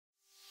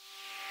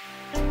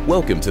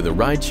Welcome to the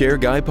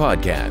Rideshare Guy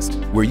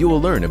podcast, where you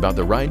will learn about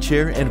the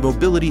rideshare and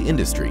mobility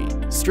industry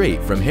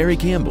straight from Harry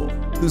Campbell,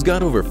 who's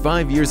got over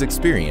 5 years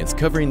experience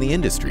covering the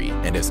industry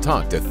and has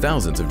talked to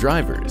thousands of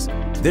drivers.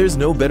 There's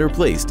no better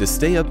place to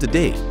stay up to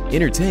date,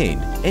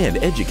 entertained, and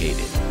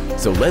educated.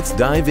 So let's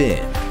dive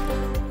in.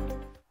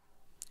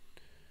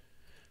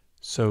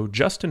 So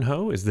Justin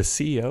Ho is the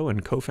CEO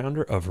and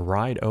co-founder of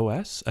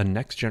RideOS, a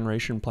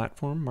next-generation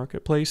platform,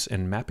 marketplace,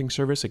 and mapping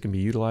service that can be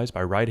utilized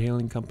by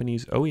ride-hailing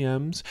companies,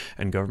 OEMs,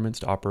 and governments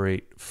to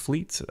operate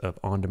fleets of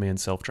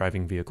on-demand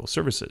self-driving vehicle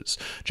services.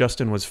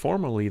 Justin was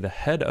formerly the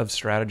head of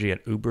strategy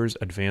at Uber's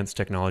advanced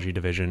technology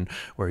division,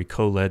 where he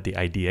co-led the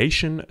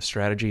ideation,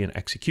 strategy, and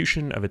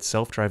execution of its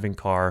self-driving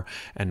car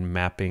and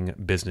mapping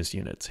business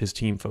units. His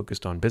team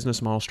focused on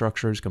business model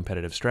structures,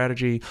 competitive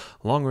strategy,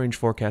 long-range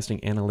forecasting,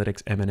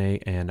 analytics, M&A,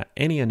 and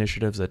any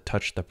initiatives that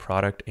touch the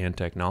product and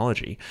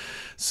technology.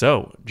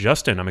 So,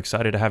 Justin, I'm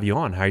excited to have you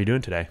on. How are you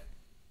doing today?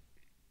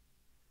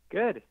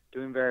 Good.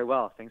 Doing very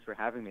well. Thanks for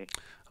having me.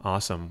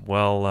 Awesome.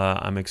 Well,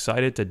 I'm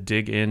excited to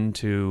dig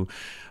into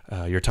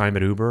your time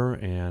at Uber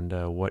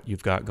and what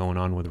you've got going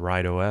on with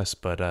RideOS.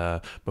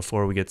 But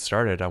before we get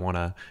started, I want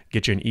to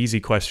get you an easy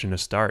question to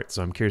start.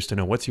 So I'm curious to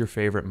know, what's your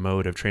favorite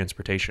mode of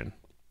transportation?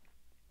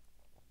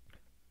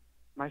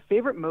 My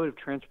favorite mode of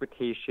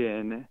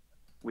transportation,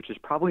 which is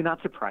probably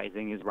not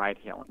surprising, is ride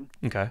hailing.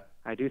 Okay.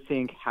 I do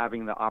think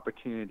having the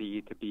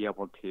opportunity to be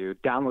able to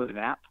download an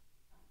app,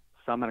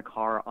 summon a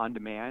car on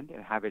demand,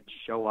 and have it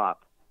show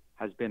up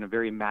has been a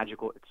very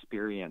magical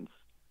experience,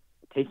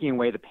 taking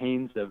away the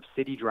pains of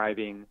city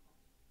driving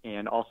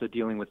and also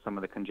dealing with some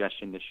of the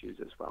congestion issues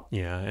as well.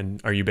 Yeah.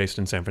 And are you based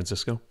in San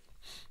Francisco?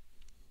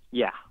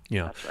 Yeah,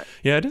 that's right.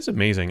 Yeah, it is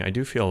amazing. I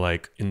do feel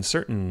like in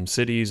certain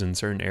cities and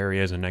certain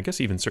areas, and I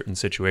guess even certain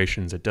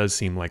situations, it does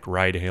seem like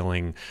ride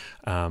hailing,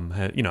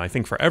 I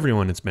think for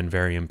everyone it's been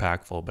very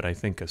impactful, but I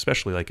think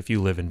especially like if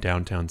you live in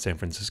downtown San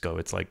Francisco,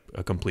 it's like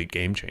a complete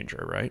game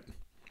changer, right?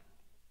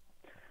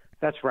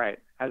 That's right.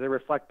 As I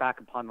reflect back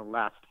upon the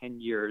last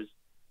 10 years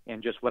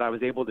and just what I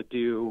was able to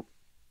do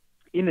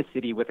in the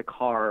city with a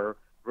car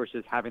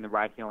versus having the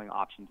ride hailing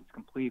options, it's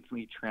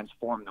completely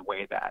transformed the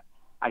way that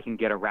I can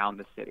get around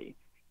the city.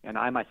 And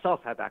I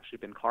myself have actually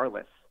been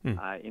carless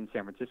in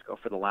San Francisco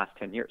for the last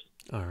 10 years.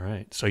 All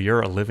right. So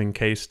you're a living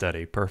case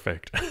study.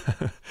 Perfect.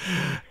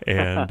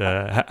 And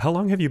how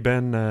long have you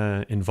been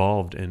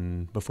involved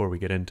in, before we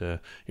get into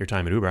your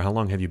time at Uber, how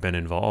long have you been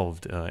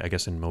involved, I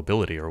guess, in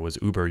mobility? Or was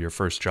Uber your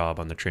first job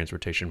on the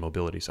transportation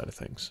mobility side of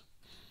things?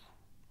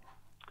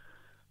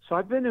 So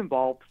I've been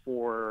involved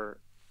for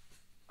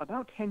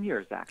about 10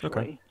 years, actually.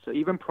 Okay. So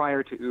even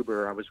prior to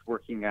Uber, I was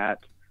working at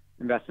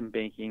investment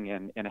banking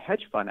and a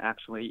hedge fund,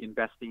 actually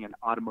investing in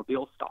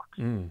automobile stocks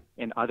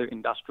and other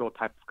industrial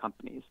type of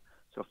companies,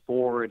 so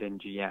Ford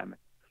and GM.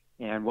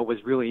 And what was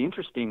really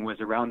interesting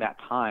was around that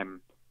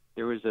time,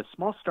 there was a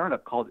small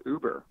startup called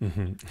Uber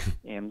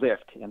and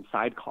Lyft and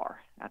Sidecar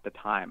at the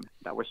time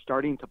that were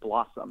starting to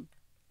blossom.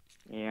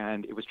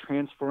 And it was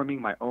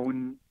transforming my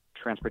own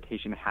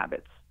transportation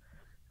habits.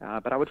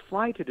 But I would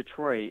fly to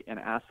Detroit and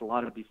ask a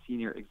lot of these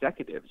senior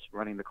executives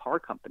running the car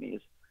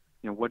companies,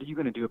 what are you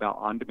going to do about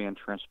on-demand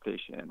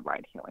transportation and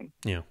ride-hailing?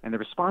 Yeah. And the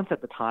response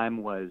at the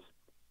time was,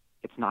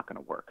 it's not going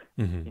to work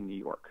in New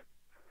York.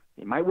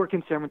 It might work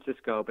in San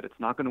Francisco, but it's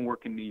not going to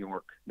work in New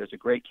York. There's a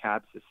great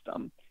cab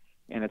system,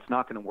 and it's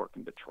not going to work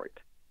in Detroit.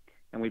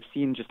 And we've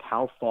seen just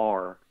how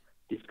far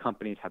these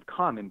companies have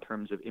come in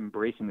terms of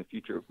embracing the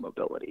future of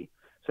mobility.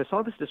 So I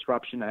saw this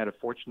disruption. I had a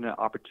fortunate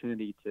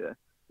opportunity to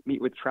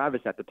meet with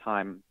Travis at the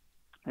time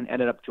and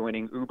ended up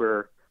joining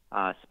Uber.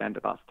 Spent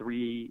about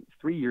three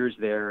years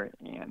there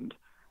and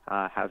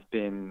have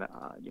been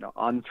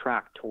on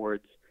track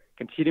towards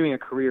continuing a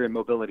career in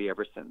mobility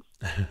ever since.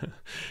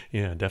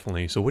 Yeah,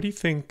 definitely. So what do you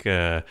think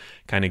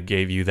kind of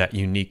gave you that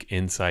unique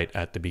insight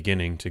at the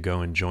beginning to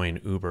go and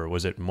join Uber?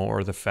 Was it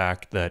more the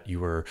fact that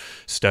you were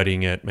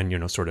studying it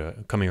and, sort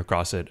of coming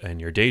across it in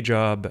your day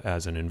job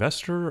as an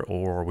investor,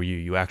 or were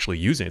you actually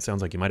using it? It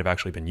sounds like you might have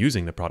actually been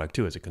using the product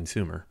too as a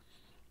consumer.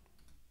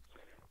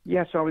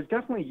 Yeah, so I was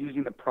definitely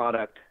using the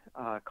product,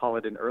 call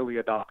it an early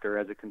adopter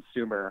as a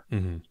consumer,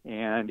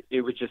 and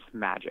it was just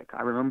magic.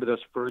 I remember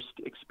those first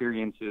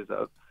experiences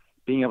of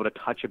being able to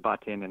touch a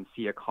button and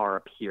see a car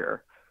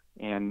appear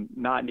and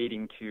not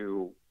needing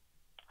to,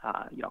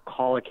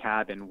 call a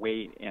cab and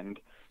wait and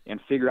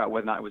figure out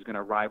whether or not it was going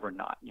to arrive or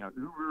not.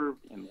 Uber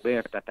and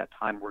Lyft at that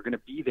time were going to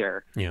be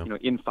there,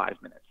 in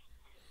 5 minutes.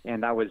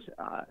 And that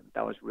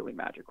was really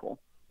magical.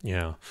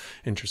 Yeah.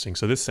 Interesting.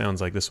 So this sounds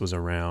like this was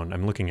around,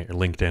 I'm looking at your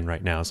LinkedIn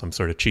right now, so I'm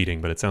sort of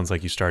cheating, but it sounds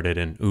like you started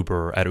at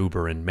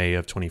Uber in May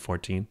of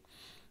 2014.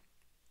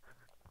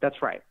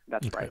 That's right.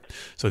 That's okay. right.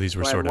 So these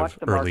were sort of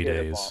early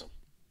days. Evolve.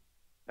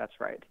 That's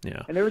right.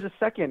 Yeah. And there was a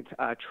second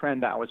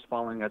trend that I was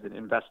following as an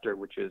investor,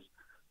 which was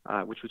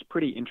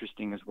pretty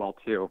interesting as well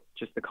too.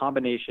 Just the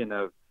combination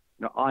of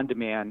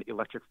on-demand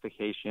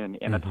electrification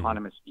and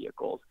autonomous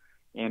vehicles.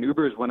 And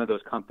Uber is one of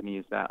those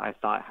companies that I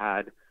thought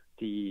had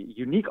the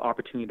unique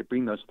opportunity to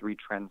bring those three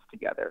trends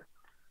together.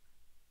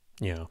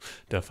 Yeah,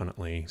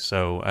 definitely.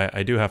 So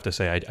I do have to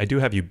say, I do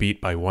have you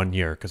beat by 1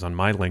 year, because on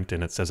my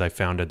LinkedIn, it says I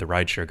founded the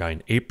Rideshare Guy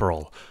in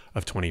April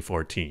of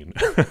 2014.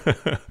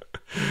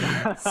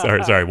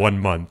 Sorry, 1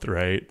 month,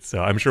 right?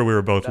 So I'm sure we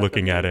were both That's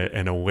looking at it amazing.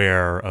 and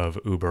aware of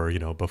Uber,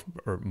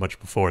 or much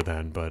before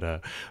then. But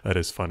that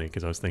is funny,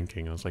 because I was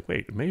like,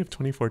 wait, May of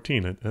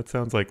 2014. That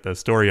sounds like the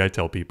story I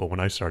tell people when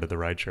I started the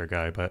Rideshare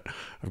Guy, but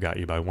I've got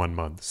you by 1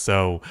 month.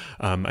 So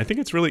I think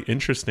it's really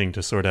interesting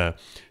to sort of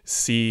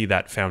see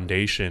that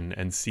foundation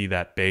and see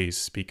that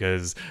base,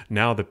 because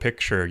now the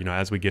picture,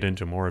 as we get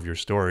into more of your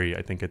story,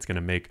 I think it's going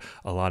to make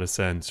a lot of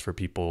sense for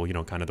people,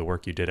 kind of the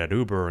work you did at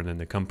Uber and then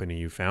the company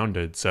you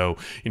founded. So,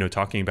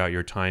 talking about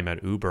your time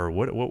at Uber,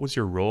 what was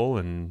your role?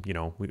 And,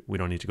 we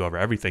don't need to go over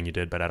everything you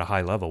did, but at a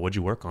high level, what'd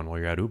you work on while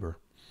you're at Uber?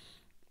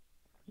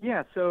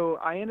 Yeah, so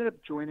I ended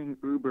up joining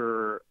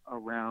Uber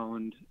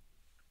around,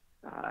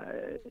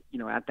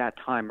 at that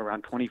time,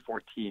 around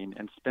 2014,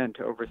 and spent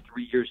over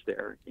 3 years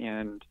there.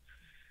 And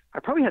I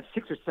probably had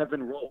 6 or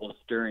 7 roles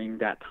during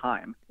that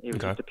time. It was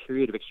Okay. just a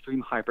period of extreme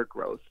hyper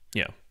growth.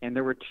 Yeah. And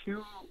there were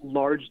 2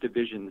 large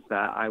divisions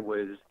that I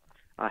was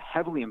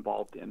heavily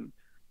involved in.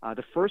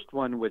 The first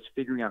one was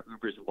figuring out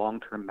Uber's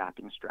long-term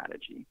mapping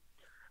strategy.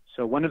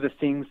 So one of the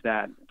things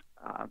that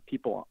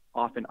people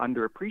often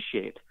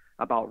underappreciate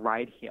about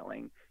ride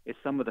hailing is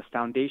some of the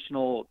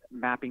foundational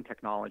mapping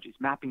technologies,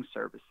 mapping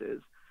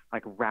services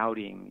like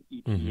routing,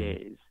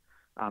 ETAs,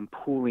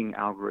 pooling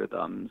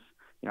algorithms,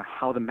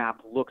 how the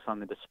map looks on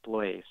the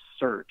display,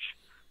 search,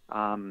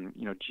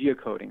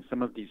 geocoding,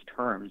 some of these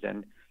terms.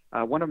 And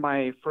one of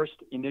my first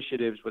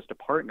initiatives was to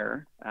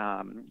partner,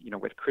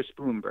 with Chris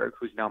Bloomberg,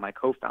 who's now my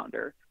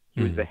co-founder.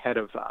 He was the head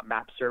of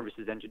map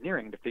services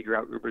engineering, to figure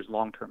out Uber's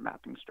long-term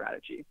mapping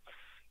strategy.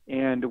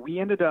 And we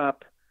ended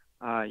up,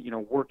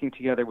 working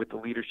together with the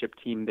leadership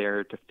team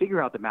there to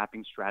figure out the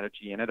mapping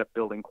strategy, and ended up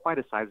building quite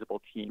a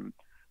sizable team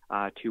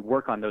to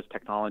work on those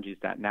technologies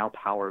that now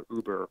power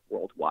Uber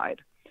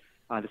worldwide.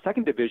 The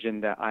second division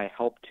that I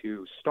helped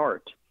to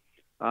start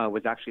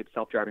was actually its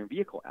self-driving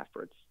vehicle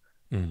efforts.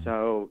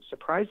 So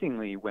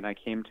surprisingly, when I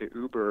came to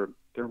Uber,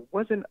 there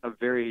wasn't a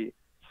very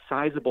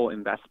sizable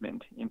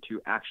investment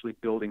into actually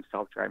building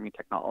self-driving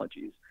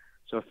technologies.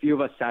 So a few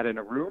of us sat in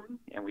a room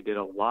and we did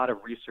a lot of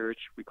research.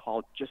 We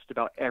called just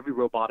about every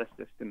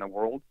roboticist in the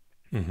world.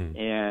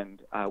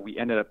 And we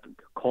ended up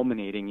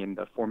culminating in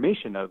the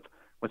formation of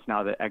what's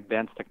now the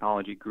Advanced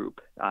Technology Group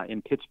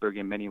in Pittsburgh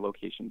and many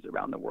locations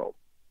around the world.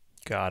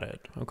 Got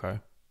it. Okay.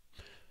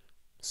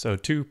 So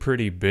 2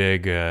 pretty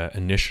big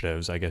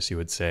initiatives, I guess you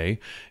would say.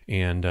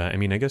 And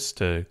I guess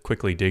to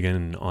quickly dig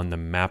in on the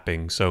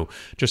mapping. So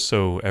just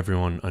so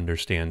everyone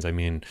understands,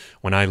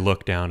 when I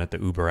look down at the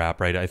Uber app,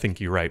 right, I think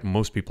you're right.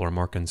 Most people are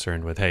more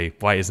concerned with, hey,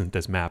 why isn't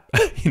this map,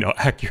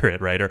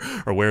 accurate, right?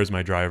 Or where's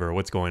my driver?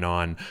 What's going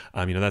on?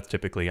 That's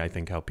typically, I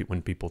think, how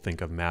when people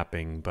think of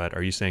mapping. But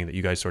are you saying that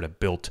you guys sort of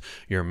built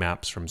your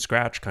maps from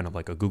scratch, kind of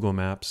like a Google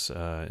Maps,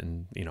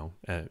 and,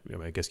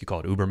 I guess you call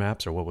it Uber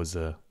Maps, or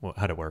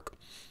how'd it work?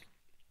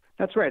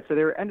 That's right. So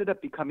there ended up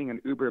becoming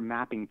an Uber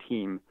mapping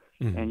team,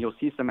 and you'll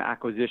see some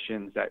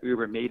acquisitions that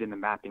Uber made in the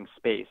mapping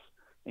space,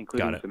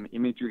 including some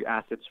imagery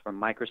assets from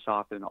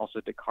Microsoft and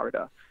also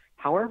Jakarta.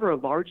 However,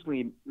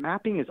 largely,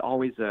 mapping is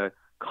always a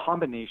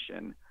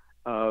combination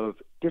of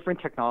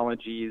different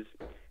technologies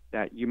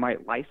that you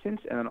might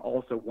license and then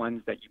also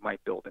ones that you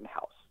might build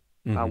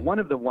in-house. One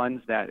of the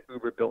ones that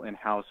Uber built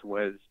in-house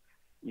was,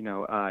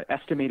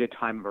 estimated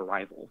time of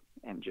arrival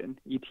engine,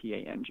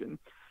 ETA engine.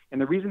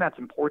 And the reason that's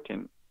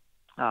important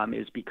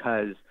is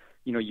because,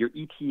 your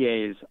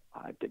ETAs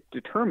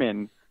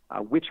determine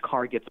which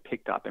car gets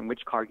picked up and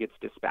which car gets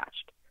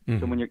dispatched.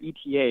 So when your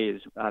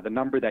ETAs, the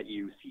number that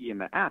you see in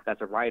the app as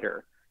a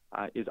rider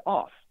is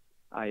off,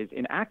 is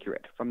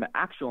inaccurate from the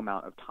actual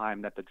amount of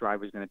time that the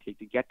driver is going to take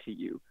to get to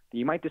you,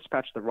 you might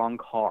dispatch the wrong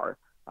car,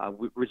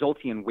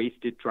 resulting in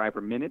wasted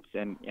driver minutes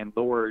and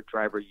lower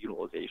driver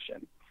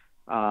utilization.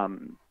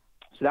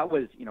 So that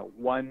was,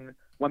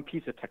 one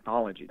piece of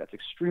technology that's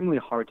extremely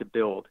hard to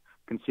build,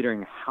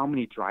 considering how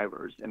many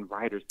drivers and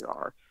riders there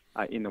are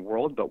in the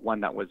world, but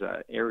one that was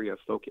an area of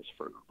focus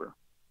for Uber.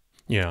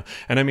 Yeah.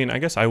 And I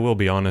guess I will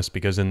be honest,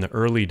 because in the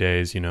early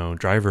days, a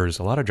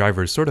lot of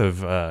drivers sort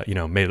of,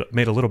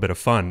 made a little bit of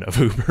fun of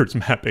Uber's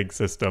mapping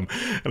system.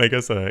 And I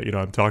guess,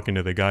 I'm talking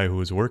to the guy who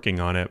was working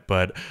on it,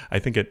 but I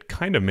think it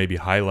kind of maybe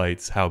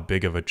highlights how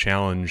big of a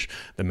challenge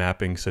the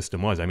mapping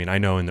system was. I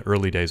know in the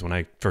early days when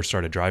I first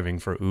started driving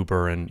for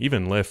Uber and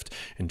even Lyft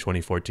in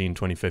 2014,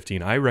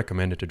 2015, I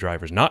recommended to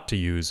drivers not to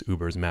use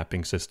Uber's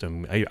mapping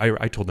system.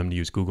 I told them to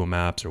use Google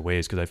Maps or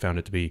Waze because I found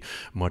it to be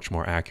much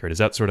more accurate. Is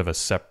that sort of a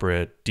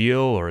separate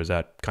deal? Or is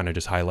that kind of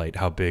just highlight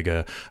how big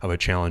of a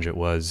challenge it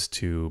was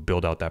to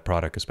build out that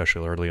product,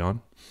 especially early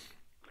on?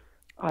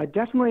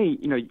 Definitely,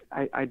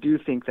 I do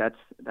think that's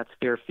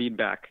fair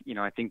feedback.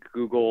 I think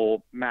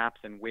Google Maps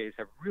and Waze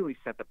have really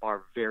set the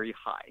bar very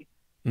high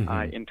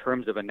in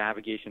terms of a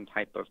navigation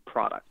type of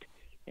product,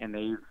 and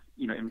they've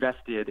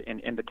invested,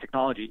 and the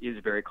technology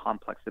is very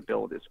complex to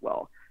build as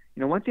well.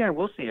 One thing I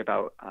will say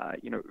about,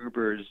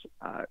 Uber's,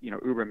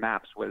 Uber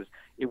Maps was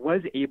it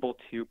was able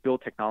to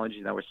build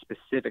technology that was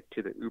specific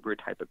to the Uber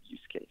type of use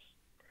case.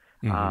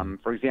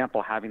 For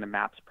example, having the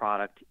Maps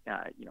product,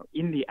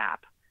 in the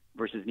app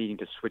versus needing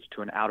to switch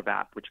to an out of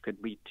app, which could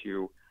lead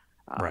to,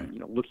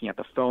 looking at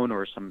the phone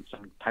or some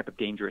type of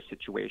dangerous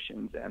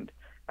situations. And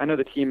I know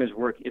the team is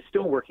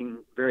still working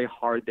very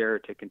hard there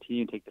to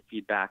continue to take the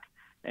feedback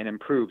and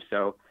improve.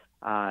 So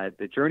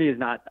the journey is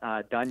not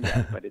done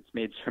yet, but it's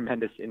made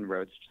tremendous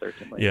inroads,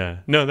 certainly. Yeah,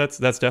 no, that's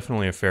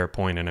definitely a fair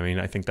point. And I mean,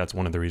 I think that's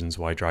one of the reasons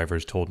why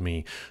drivers told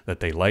me that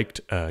they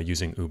liked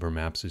using Uber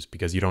Maps, is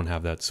because you don't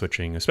have that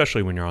switching,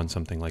 especially when you're on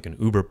something like an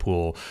Uber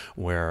pool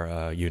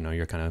where,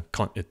 you're kind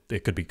of,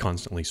 it could be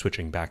constantly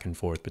switching back and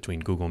forth between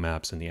Google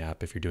Maps and the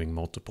app if you're doing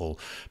multiple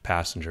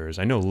passengers.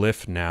 I know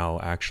Lyft now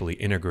actually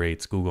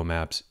integrates Google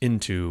Maps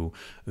into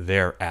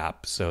their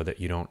app so that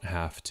you don't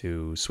have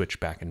to switch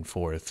back and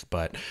forth.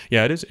 But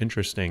yeah, it is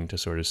interesting to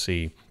sort of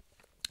see.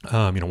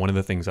 One of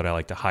the things that I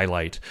like to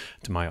highlight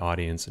to my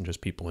audience and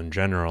just people in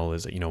general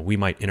is that, we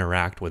might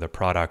interact with a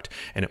product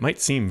and it might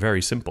seem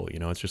very simple.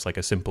 It's just like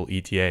a simple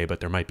ETA, but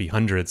there might be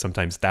hundreds,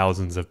 sometimes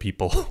thousands of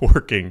people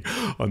working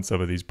on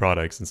some of these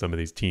products and some of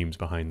these teams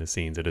behind the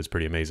scenes. It is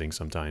pretty amazing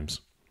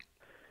sometimes.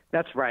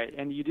 That's right.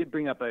 And you did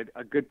bring up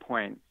a good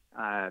point,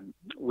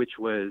 which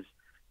was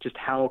just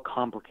how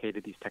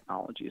complicated these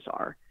technologies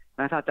are.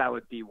 And I thought that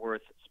would be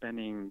worth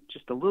spending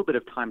just a little bit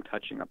of time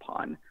touching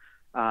upon.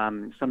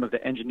 Some of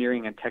the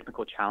engineering and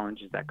technical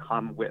challenges that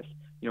come with,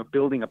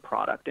 building a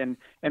product. And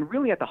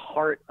really at the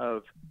heart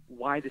of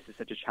why this is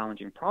such a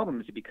challenging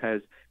problem is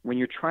because when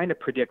you're trying to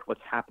predict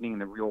what's happening in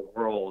the real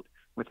world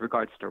with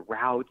regards to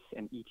routes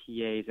and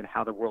ETAs and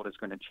how the world is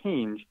going to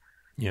change,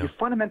 you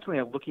fundamentally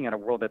are looking at a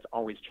world that's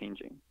always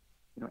changing.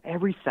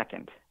 Every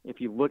second,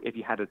 if you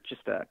had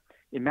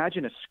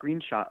imagine a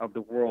screenshot of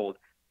the world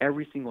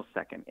every single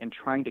second and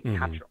trying to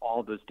capture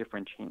all those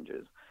different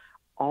changes.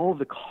 All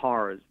the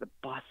cars, the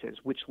buses,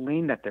 which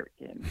lane that they're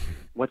in,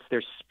 what's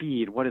their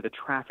speed, what are the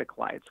traffic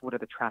lights, what are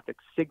the traffic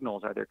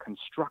signals, are there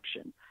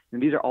construction?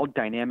 And these are all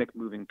dynamic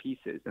moving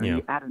pieces. And then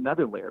you add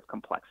another layer of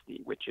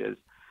complexity, which is,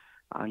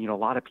 a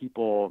lot of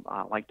people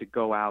like to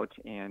go out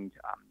and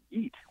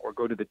eat or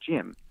go to the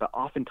gym, but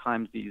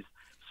oftentimes these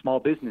small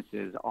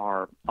businesses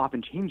are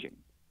often changing.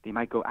 They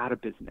might go out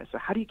of business. So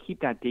how do you keep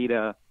that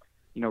data,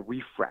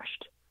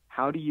 refreshed?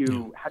 How do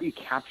you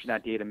capture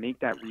that data,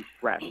 make that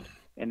refreshed,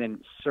 and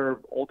then serve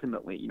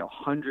ultimately,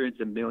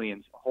 hundreds of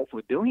millions,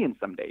 hopefully billions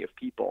someday of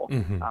people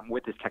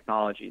with this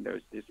technology?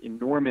 There's this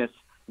enormous,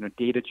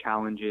 data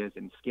challenges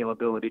and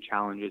scalability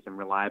challenges and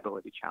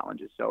reliability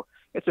challenges. So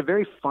it's a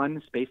very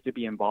fun space to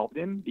be involved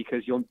in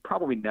because you'll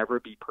probably never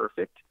be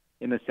perfect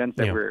in the sense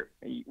that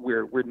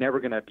we're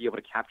never going to be able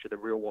to capture the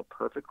real world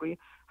perfectly.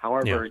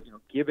 However,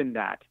 given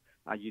that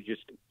you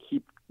just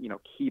keep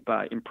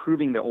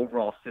improving the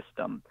overall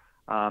system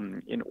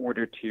in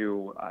order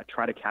to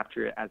try to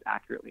capture it as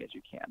accurately as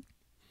you can.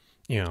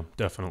 Yeah,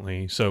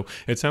 definitely. So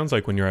it sounds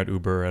like when you're at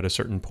Uber, at a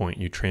certain point,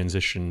 you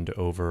transitioned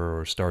over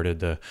or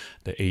started the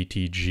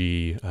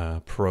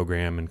ATG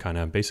program and kind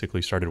of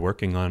basically started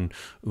working on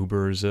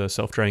Uber's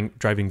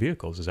self-driving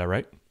vehicles. Is that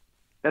right?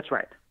 That's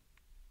right.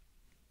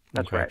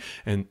 That's right.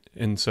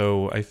 And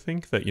so I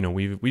think that,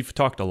 we've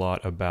talked a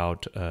lot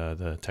about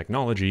the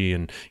technology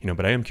and,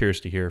 but I am curious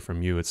to hear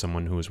from you as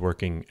someone who was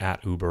working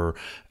at Uber,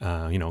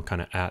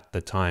 kind of at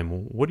the time.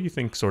 What do you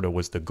think sort of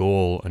was the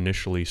goal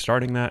initially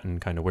starting that, and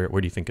kind of where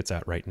do you think it's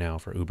at right now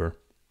for Uber?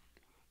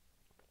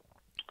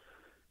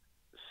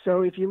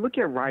 So if you look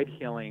at ride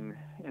hailing,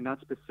 and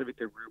not specific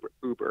to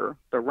Uber,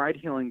 but ride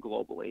hailing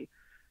globally,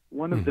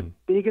 one of the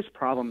biggest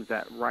problems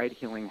that ride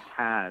hailing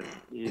has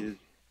is,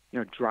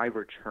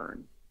 driver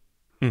churn.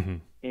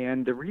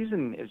 And the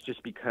reason is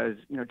just because,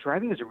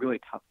 driving is a really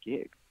tough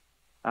gig,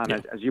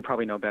 as you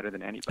probably know better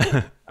than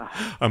anybody.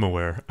 I'm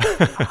aware.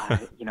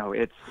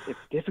 It's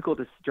difficult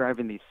to drive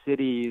in these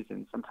cities,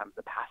 and sometimes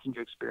the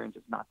passenger experience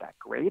is not that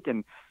great,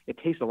 and it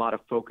takes a lot of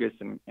focus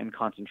and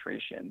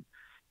concentration.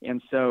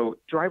 And so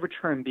driver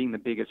churn being the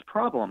biggest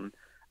problem,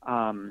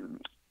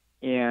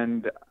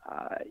 and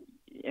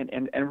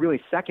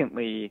really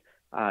secondly,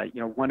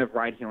 one of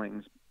ride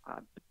hailing's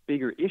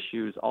bigger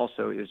issues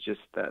also is just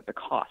the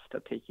cost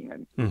of taking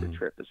an Uber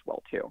trip as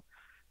well too.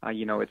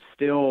 It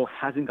still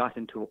hasn't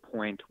gotten to a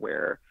point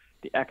where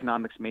the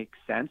economics make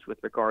sense with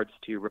regards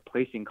to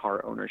replacing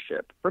car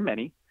ownership for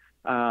many.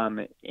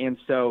 And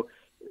so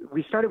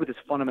we started with this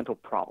fundamental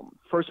problem,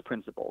 first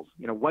principles.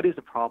 What is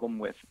the problem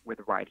with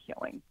ride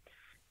hailing?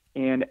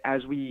 And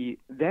as we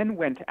then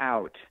went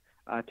out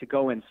to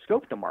go and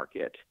scope the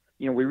market,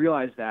 we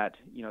realized that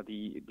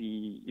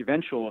the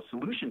eventual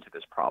solution to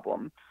this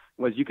problem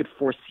was you could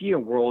foresee a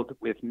world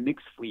with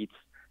mixed fleets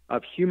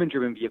of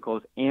human-driven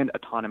vehicles and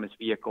autonomous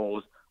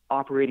vehicles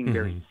operating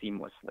very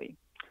seamlessly.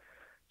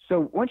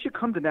 So once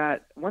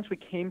we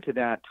came to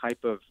that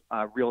type of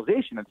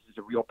realization that this is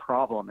a real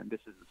problem and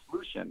this is a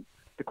solution,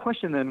 the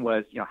question then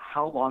was,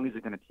 how long is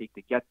it going to take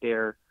to get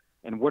there,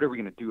 and what are we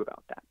going to do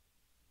about that?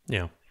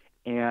 Yeah.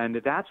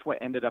 And that's what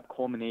ended up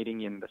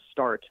culminating in the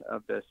start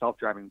of the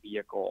self-driving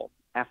vehicle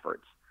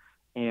efforts.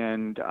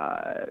 And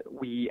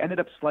we ended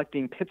up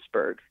selecting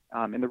Pittsburgh.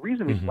 And the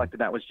reason we selected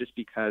that was just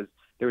because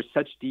there was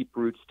such deep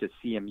roots to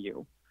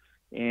CMU.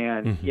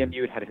 And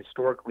CMU had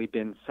historically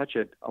been such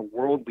a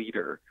world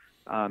leader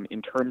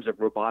in terms of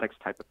robotics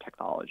type of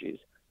technologies.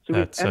 So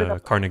that's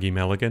Carnegie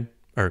Mellon,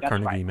 or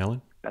Carnegie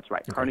Mellon? That's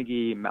right, Okay.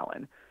 Carnegie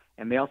Mellon.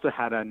 And they also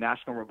had a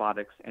National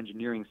Robotics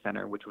Engineering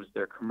Center, which was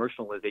their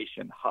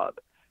commercialization hub,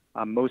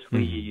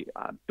 mostly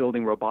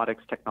building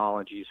robotics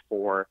technologies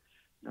for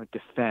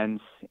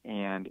defense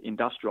and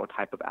industrial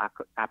type of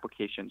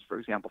applications, for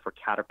example, for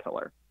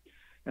Caterpillar.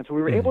 And so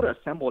we were able to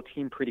assemble a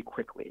team pretty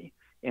quickly,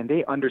 and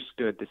they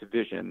understood this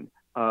vision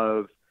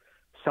of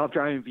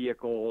self-driving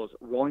vehicles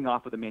rolling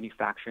off of the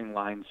manufacturing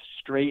lines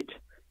straight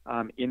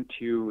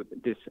into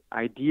this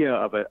idea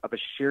of a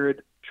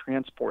shared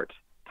transport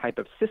type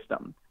of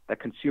system that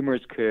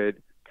consumers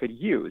could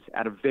use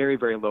at a very,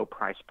 very low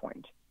price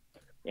point.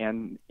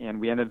 And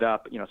we ended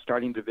up,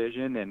 starting the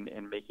vision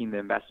and making the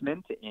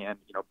investment and,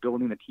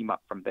 building the team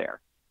up from there.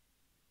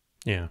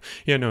 Yeah.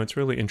 Yeah, no, it's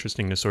really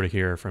interesting to sort of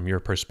hear from your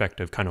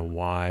perspective kind of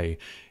why,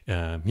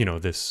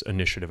 this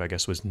initiative, I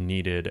guess, was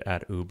needed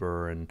at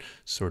Uber, and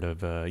sort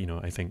of,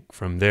 I think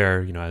from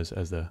there, as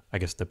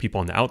the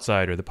people on the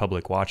outside or the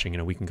public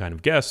watching, we can kind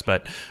of guess,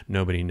 but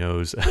nobody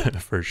knows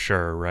for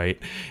sure,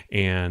 right?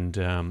 And,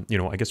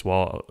 I guess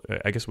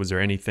was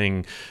there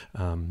anything,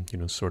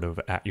 sort of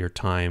at your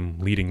time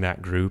leading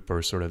that group,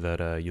 or sort of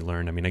that you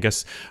learned? I mean, I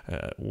guess,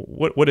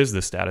 what is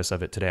the status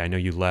of it today? I know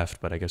you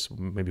left, but I guess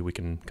maybe we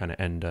can kind of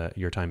end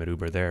your time at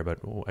Uber there. But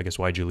I guess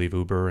why'd you leave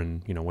Uber,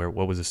 and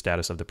what was the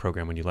status of the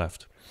program when you left?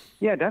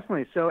 Yeah,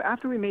 definitely. So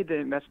after we made the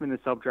investment in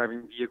the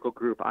self-driving vehicle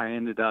group, I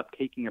ended up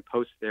taking a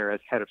post there as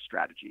head of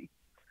strategy.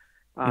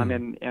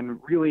 And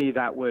really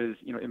that was,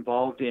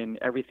 involved in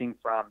everything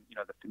from,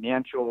 the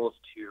financials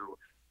to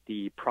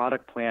the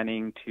product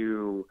planning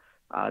to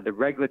the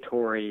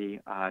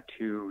regulatory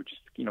to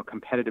just,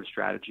 competitive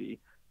strategy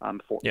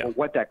for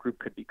what that group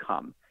could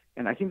become.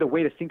 And I think the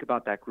way to think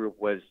about that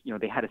group was,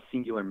 they had a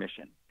singular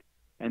mission.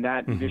 And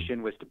that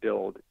mission was to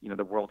build,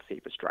 the world's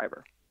safest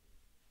driver.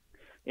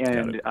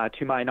 And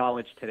to my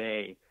knowledge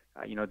today,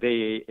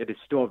 it is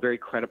still a very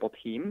credible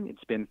team.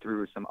 It's been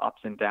through some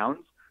ups and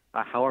downs.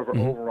 However,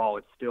 overall,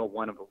 it's still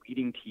one of the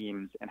leading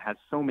teams and has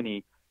so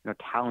many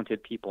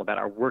talented people that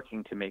are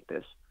working to make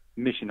this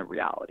mission a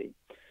reality.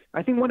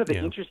 I think one of the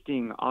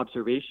interesting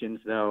observations,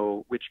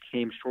 though, which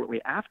came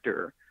shortly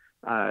after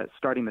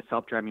starting the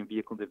self-driving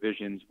vehicle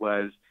divisions,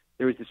 was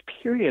there was this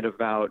period of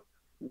about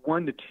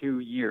 1 to 2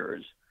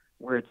 years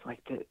where it's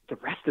like the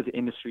rest of the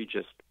industry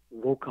just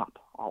woke up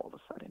all of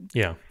a sudden.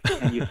 Yeah.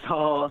 And you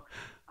saw,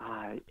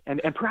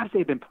 and perhaps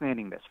they've been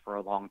planning this for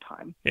a long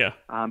time. Yeah.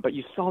 But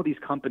you saw these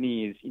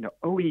companies,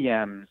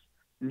 OEMs,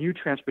 new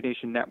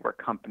transportation network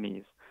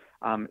companies,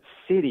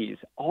 cities,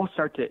 all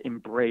start to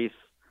embrace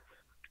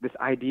this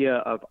idea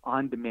of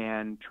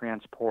on-demand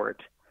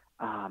transport,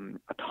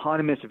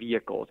 autonomous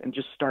vehicles, and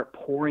just start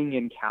pouring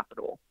in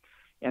capital.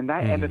 And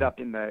that ended up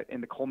in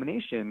the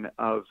culmination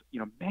of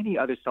many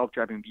other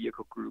self-driving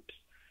vehicle groups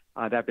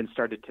that have been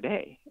started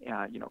today.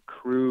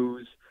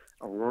 Cruise,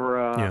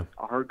 Aurora,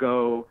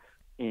 Argo,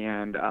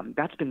 and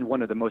that's been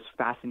one of the most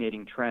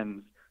fascinating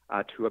trends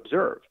to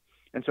observe.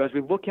 And so as we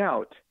look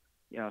out,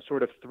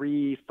 sort of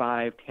 3,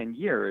 5, 10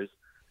 years,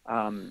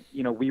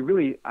 we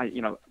really,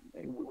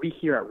 we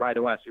here at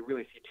RideOS, we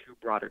really see two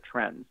broader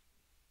trends.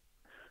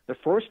 The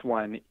first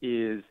one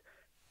is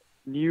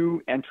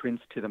new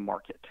entrants to the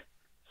market.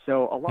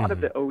 So a lot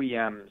of the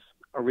OEMs,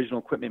 original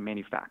equipment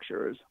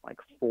manufacturers like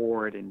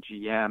Ford and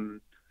GM,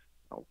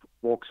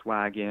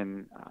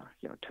 Volkswagen,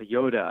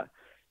 Toyota,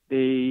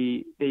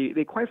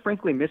 they quite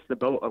frankly missed the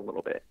boat a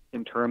little bit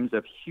in terms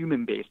of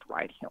human-based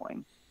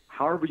ride-hailing.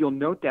 However, you'll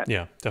note that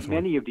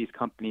many of these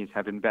companies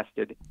have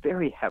invested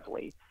very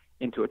heavily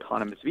into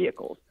autonomous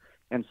vehicles.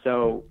 And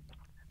so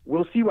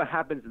we'll see what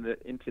happens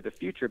into the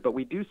future, but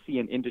we do see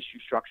an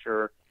industry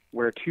structure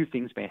where two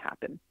things may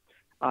happen.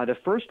 The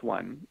first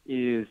one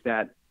is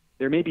that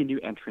there may be new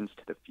entrants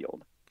to the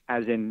field,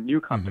 as in new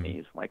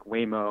companies like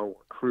Waymo,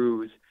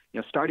 Cruise,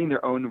 starting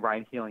their own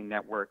ride-hailing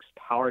networks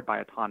powered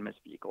by autonomous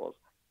vehicles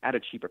at a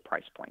cheaper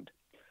price point.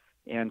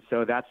 And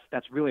so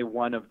that's really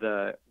one of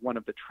the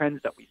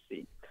trends that we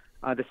see.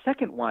 The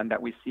second one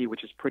that we see,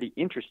 which is pretty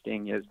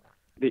interesting, is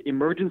the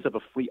emergence of a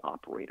fleet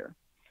operator.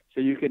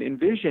 So you could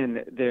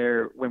envision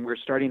when we're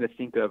starting to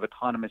think of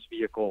autonomous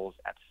vehicles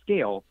at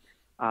scale,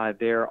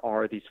 there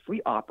are these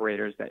fleet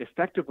operators that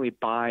effectively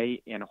buy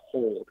and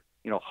hold,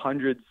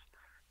 hundreds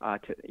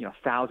to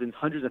thousands,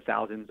 hundreds of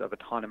thousands of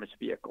autonomous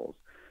vehicles.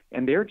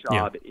 And their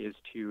job is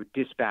to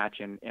dispatch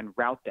and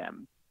route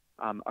them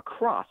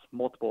across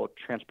multiple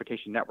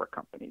transportation network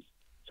companies.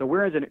 So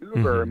whereas an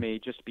Uber may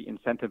just be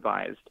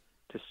incentivized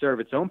to serve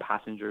its own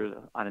passengers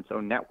on its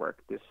own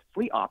network, this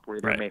fleet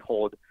operator may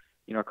hold,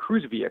 a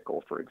Cruise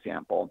vehicle, for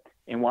example,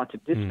 and want to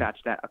dispatch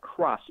that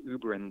across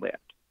Uber and Lyft.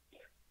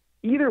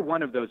 Either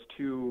one of those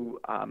two,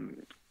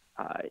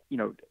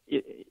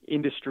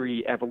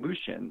 industry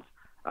evolutions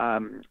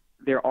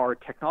there are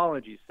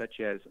technologies such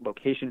as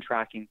location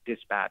tracking,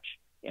 dispatch,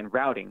 and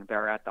routing that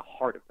are at the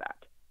heart of that.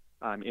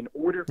 In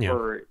order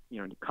for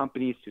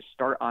companies to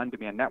start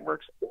on-demand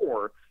networks,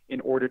 or in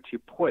order to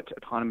put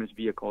autonomous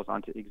vehicles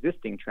onto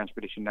existing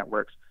transportation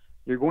networks,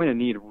 you're going to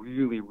need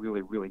really,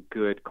 really, really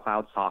good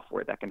cloud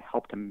software that can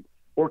help them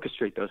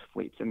orchestrate those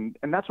fleets. And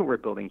that's what we're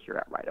building here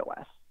at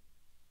RideOS.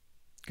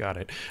 Got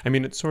it. I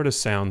mean, it sort of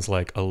sounds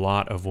like a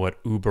lot of what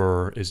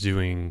Uber is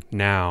doing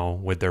now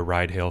with their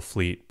ride-hail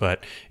fleet,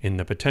 but in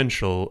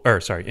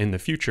the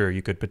future,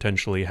 you could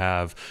potentially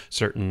have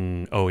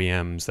certain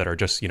OEMs that are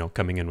just,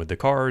 coming in with the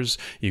cars.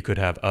 You could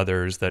have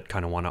others that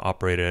kind of want to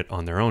operate it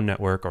on their own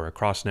network or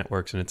across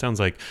networks. And it sounds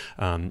like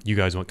you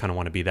guys kind of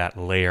want to be that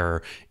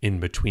layer in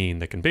between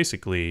that can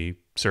basically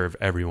serve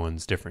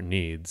everyone's different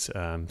needs.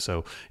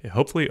 So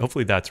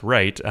hopefully that's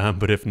right.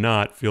 But if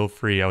not, feel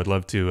free. I would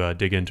love to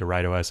dig into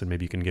RideOS, and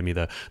maybe you can give me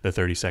the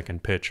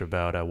 30-second pitch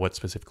about what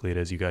specifically it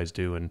is you guys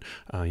do and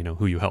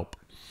who you help.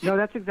 No,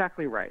 that's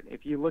exactly right.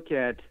 If you look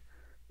at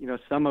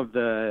some of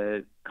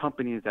the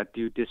companies that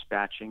do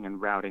dispatching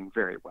and routing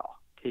very well,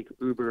 take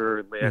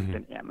Uber, Lyft,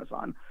 and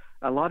Amazon.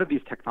 A lot of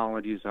these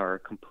technologies are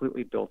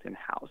completely built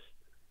in-house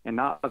and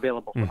not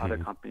available for other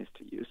companies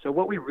to use. So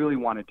what we really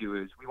want to do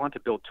is we want to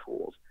build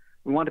tools.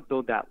 We want to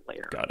build that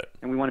layer. Got it.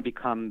 And we want to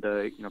become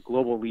the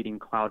global leading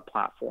cloud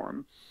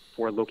platform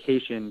for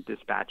location,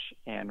 dispatch,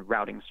 and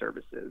routing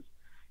services.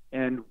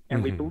 And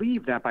we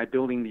believe that by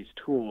building these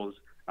tools,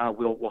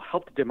 we'll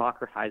help to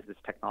democratize this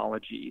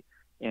technology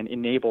and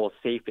enable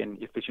safe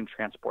and efficient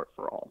transport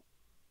for all.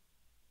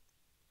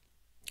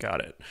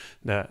 Got it.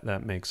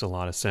 That makes a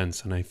lot of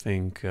sense. And I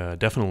think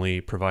definitely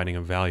providing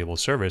a valuable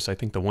service. I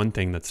think the one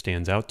thing that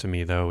stands out to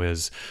me, though,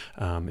 is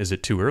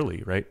it too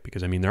early, right?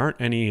 Because, there aren't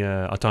any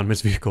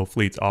autonomous vehicle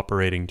fleets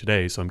operating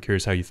today. So I'm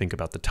curious how you think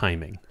about the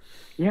timing.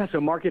 Yeah,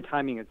 so market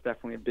timing is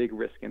definitely a big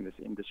risk in this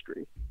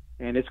industry.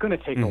 And it's going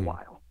to take a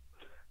while.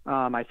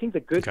 I think the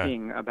good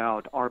thing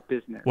about our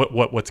business...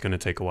 What's going to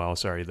take a while?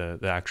 Sorry, the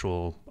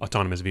actual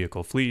autonomous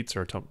vehicle fleets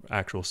or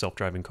actual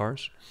self-driving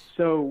cars?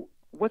 So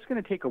what's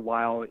going to take a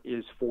while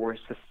is for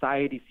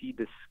society to see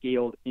the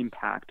scaled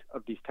impact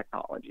of these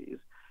technologies.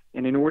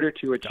 And in order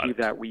to achieve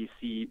that, we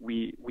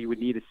would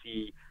need to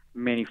see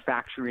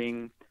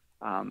manufacturing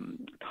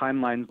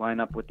timelines line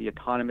up with the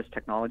autonomous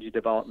technology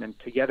development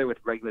together with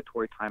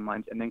regulatory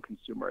timelines and then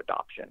consumer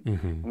adoption.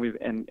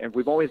 And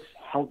we've always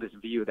held this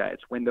view that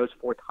it's when those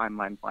four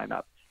timelines line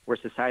up where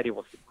society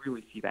will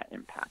really see that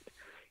impact.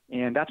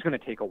 And that's going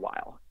to take a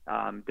while,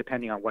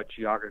 depending on what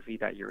geography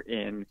that you're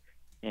in,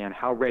 and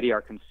how ready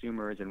are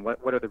consumers, and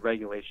what are the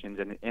regulations,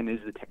 and is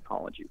the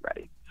technology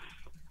ready?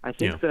 I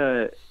think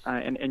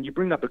and you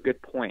bring up a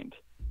good point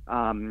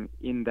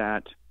in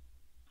that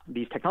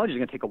these technologies are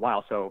going to take a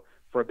while. So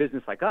for a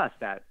business like us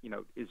that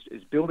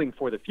is building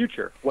for the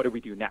future, what do we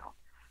do now?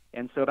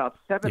 And so about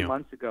 7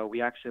 months ago,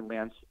 we actually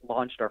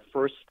launched our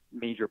first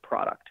major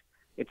product.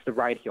 It's the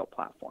Ride-Hail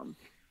platform.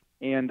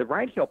 And the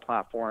Ride-Hail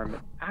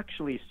platform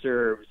actually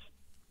serves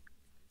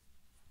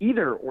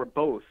either or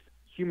both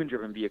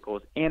human-driven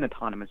vehicles and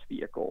autonomous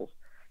vehicles.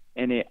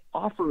 And it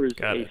offers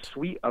a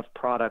suite of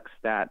products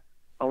that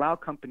allow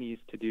companies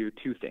to do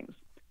two things.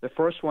 The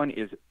first one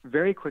is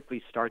very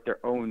quickly start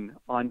their own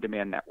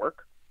on-demand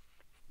network,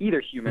 either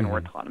human or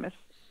autonomous,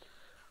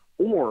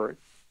 or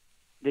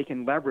they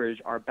can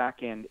leverage our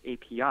back-end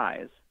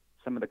APIs,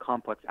 some of the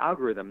complex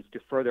algorithms, to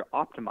further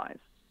optimize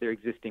their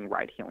existing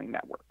ride-hailing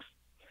networks.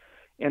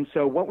 And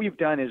so what we've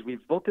done is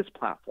we've built this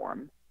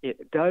platform.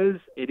 It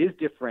is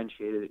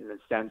differentiated in the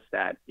sense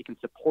that it can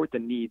support the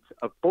needs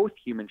of both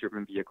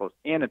human-driven vehicles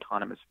and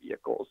autonomous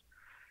vehicles.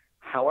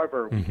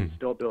 However, we can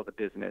still build a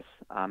business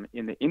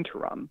in the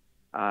interim,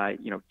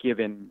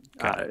 given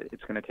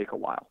it's going to take a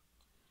while.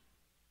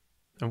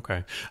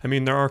 Okay.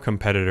 There are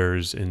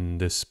competitors in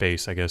this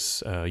space, I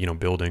guess,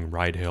 building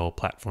ride-hail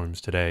platforms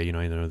today.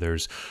 I know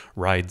there's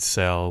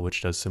RideSell,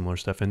 which does similar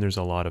stuff, and there's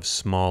a lot of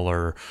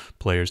smaller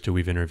players too.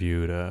 We've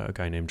interviewed a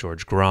guy named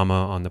George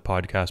Grama on the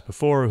podcast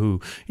before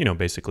who,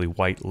 basically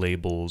white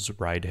labels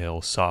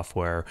ride-hail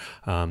software.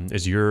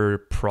 Is your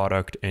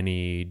product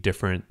any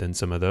different than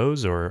some of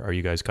those, or are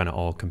you guys kind of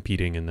all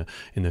competing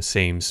in the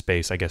same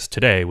space, I guess,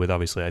 today with,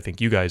 obviously, I think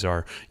you guys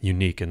are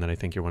unique, and then I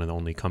think you're one of the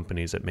only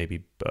companies that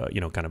maybe,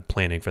 kind of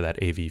planning for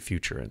that AV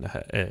future in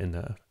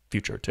the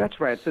future too. That's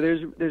right. So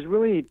there's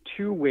really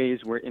two ways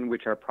in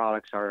which our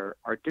products are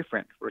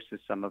different versus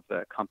some of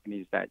the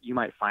companies that you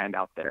might find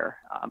out there,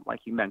 like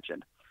you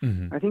mentioned.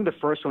 I think the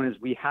first one is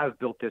we have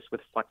built this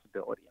with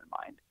flexibility in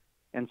mind.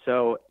 And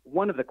so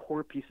one of the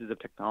core pieces of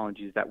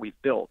technologies that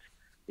we've built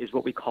is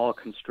what we call a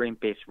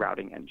constraint-based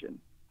routing engine.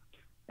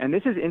 And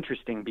this is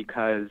interesting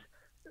because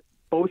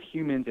both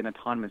humans and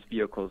autonomous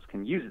vehicles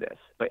can use this.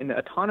 But in the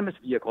autonomous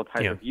vehicle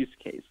type of use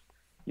case,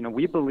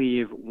 we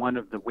believe one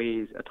of the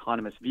ways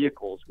autonomous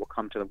vehicles will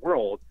come to the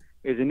world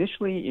is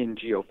initially in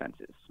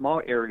geofences,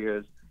 small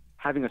areas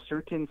having a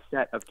certain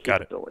set of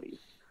capabilities.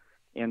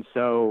 And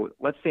so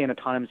let's say an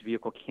autonomous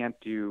vehicle can't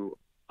do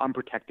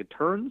unprotected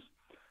turns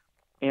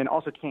and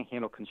also can't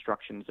handle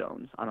construction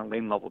zones on a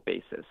lane level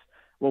basis.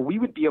 Well, we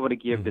would be able to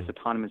give this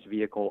autonomous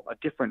vehicle a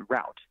different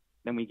route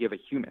than we give a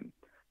human.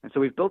 And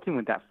so we've built in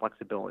with that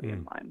flexibility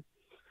in mind.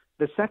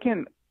 The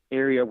second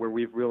area where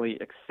we've really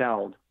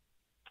excelled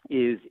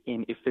is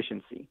in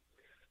efficiency.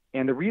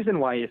 And the reason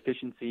why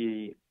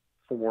efficiency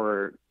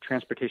for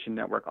transportation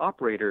network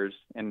operators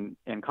and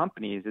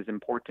companies is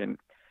important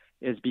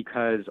is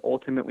because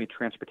ultimately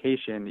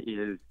transportation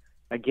is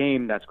a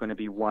game that's going to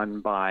be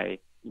won by,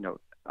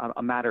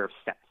 a matter of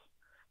cents.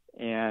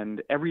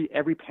 And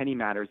every penny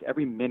matters,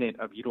 every minute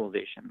of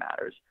utilization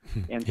matters.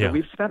 And so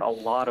we've spent a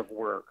lot of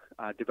work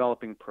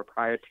developing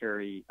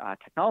proprietary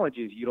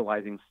technologies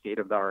utilizing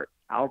state-of-the-art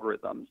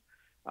algorithms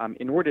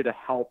in order to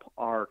help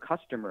our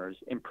customers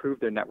improve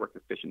their network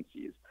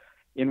efficiencies.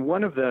 In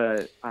one of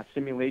the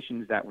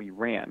simulations that we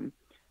ran,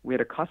 we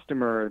had a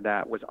customer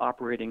that was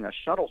operating a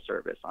shuttle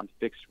service on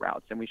fixed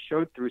routes, and we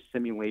showed through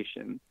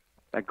simulation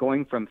that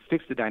going from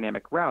fixed to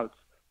dynamic routes,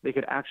 they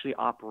could actually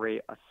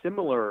operate a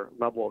similar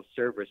level of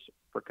service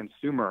for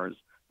consumers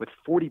with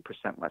 40%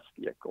 less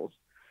vehicles.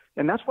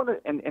 And that's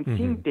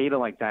seeing data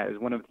like that is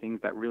one of the things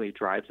that really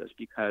drives us,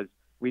 because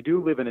we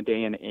do live in a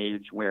day and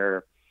age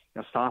where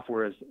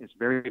software is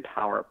very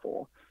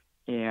powerful,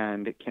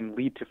 and it can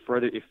lead to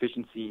further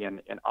efficiency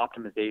and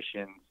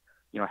optimizations,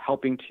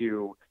 helping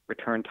to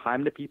return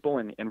time to people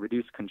and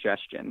reduce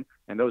congestion.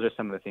 And those are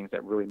some of the things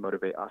that really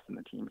motivate us and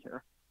the team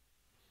here.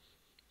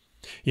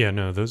 Yeah,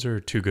 no, those are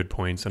two good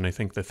points. And I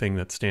think the thing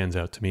that stands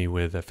out to me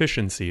with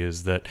efficiency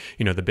is that,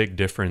 the big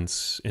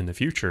difference in the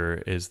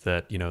future is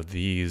that,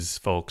 these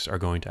folks are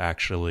going to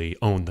actually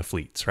own the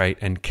fleets, right?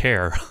 And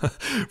care,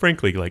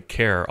 frankly,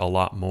 care a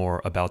lot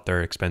more about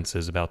their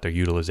expenses, about their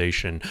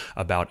utilization,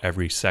 about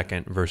every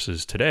second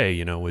versus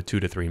today, with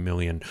 2 to 3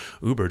 million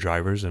Uber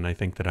drivers. And I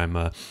think that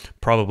I'm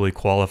probably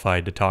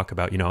qualified to talk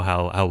about,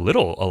 how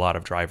little a lot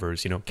of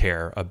drivers,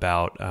 care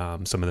about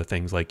some of the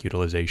things like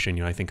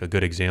utilization. I think a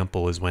good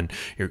example is when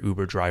your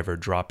Uber driver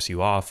drops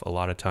you off. A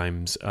lot of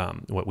times,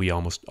 what we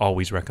almost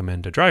always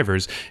recommend to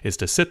drivers is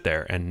to sit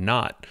there and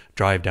not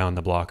drive down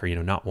the block or,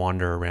 not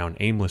wander around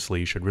aimlessly.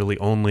 You should really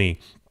only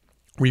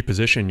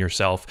reposition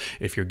yourself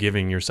if you're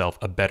giving yourself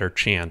a better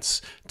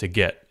chance to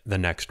get the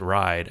next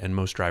ride. And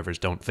most drivers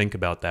don't think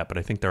about that. But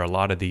I think there are a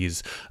lot of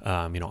these,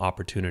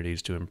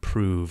 opportunities to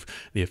improve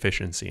the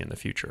efficiency in the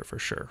future for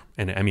sure.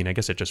 And I mean, I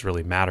guess it just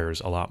really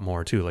matters a lot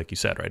more too, like you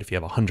said, right? If you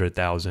have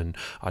 100,000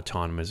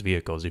 autonomous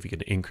vehicles, if you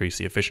could increase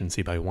the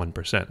efficiency by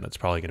 1%, that's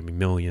probably going to be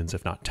millions,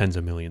 if not tens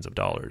of millions of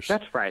dollars.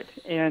 That's right.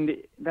 And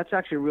that's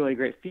actually really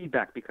great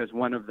feedback, because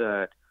one of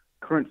the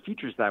current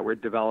features that we're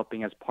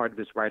developing as part of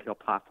this ride-hail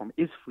platform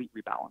is fleet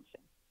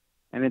rebalancing.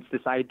 And it's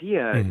this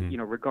idea,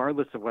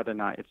 regardless of whether or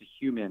not it's a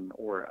human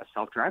or a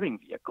self-driving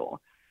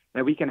vehicle,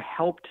 that we can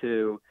help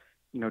to,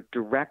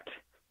 direct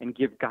and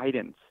give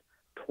guidance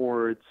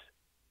towards,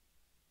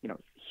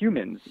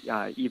 humans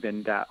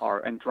even that are,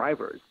 and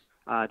drivers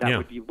that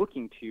would be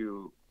looking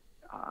to,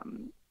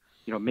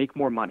 make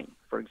more money,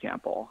 for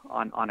example,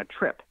 on a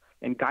trip,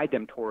 and guide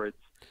them towards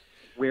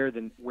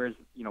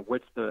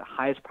what's the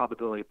highest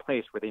probability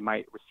place where they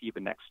might receive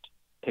a next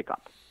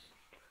pickup.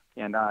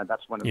 And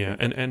that's one of the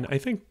things. And I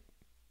think.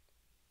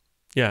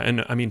 Yeah,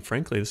 and I mean,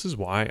 frankly, this is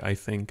why I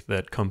think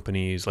that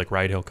companies like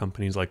ride-hail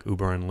companies like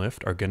Uber and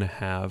Lyft are going to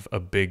have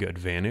a big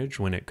advantage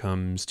when it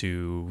comes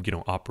to,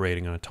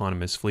 operating an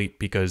autonomous fleet,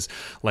 because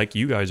like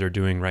you guys are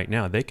doing right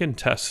now, they can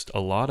test a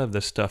lot of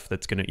the stuff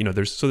that's going to,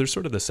 there's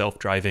sort of the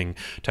self-driving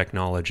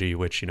technology,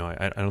 which,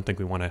 I don't think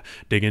we want to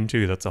dig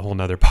into. That's a whole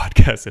nother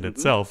podcast in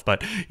itself,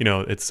 but,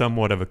 it's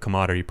somewhat of a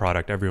commodity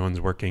product. Everyone's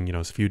working,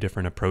 a few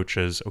different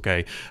approaches.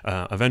 Okay,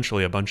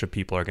 eventually a bunch of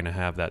people are going to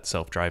have that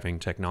self-driving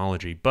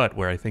technology, but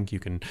where I think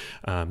you can,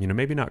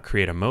 maybe not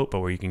create a moat, but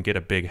where you can get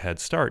a big head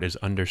start is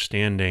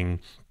understanding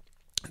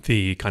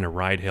the kind of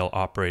ride-hail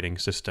operating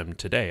system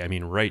today. I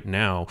mean, right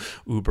now,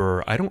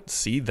 Uber, I don't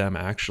see them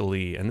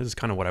actually, and this is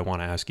kind of what I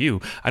want to ask you,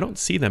 I don't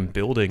see them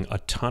building a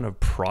ton of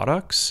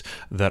products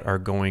that are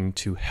going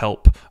to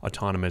help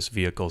autonomous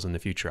vehicles in the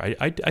future.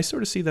 I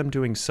sort of see them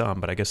doing some,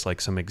 but I guess like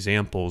some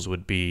examples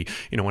would be,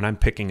 when I'm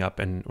picking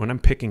up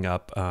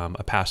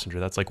a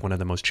passenger, that's like one of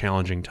the most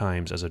challenging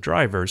times as a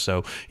driver.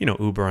 So,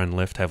 Uber and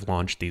Lyft have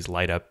launched these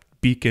light up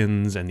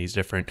beacons and these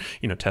different,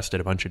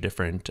 tested a bunch of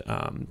different,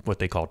 what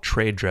they call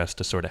trade dress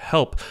to sort of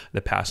help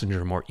the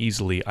passenger more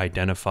easily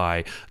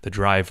identify the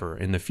driver.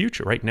 In the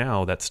future, right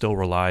now, that still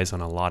relies on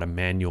a lot of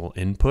manual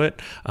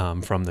input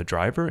from the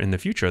driver. In the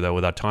future, though,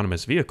 with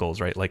autonomous vehicles,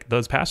 right, like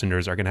those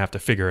passengers are going to have to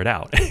figure it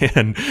out.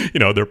 And,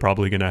 they're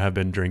probably going to have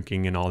been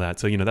drinking and all that.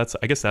 So,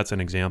 I guess that's an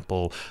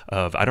example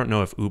of, I don't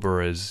know if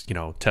Uber is,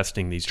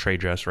 testing these trade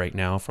dress right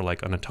now for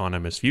like an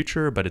autonomous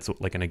future, but it's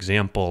like an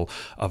example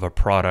of a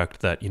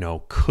product that,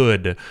 could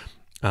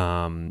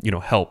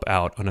help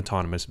out an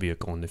autonomous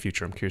vehicle in the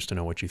future. I'm curious to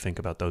know what you think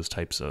about those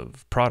types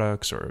of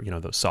products or,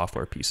 those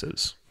software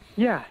pieces.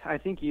 Yeah, I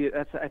think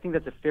that's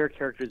a fair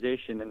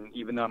characterization. And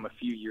even though I'm a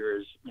few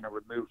years,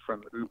 removed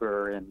from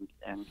Uber and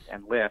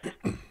Lyft,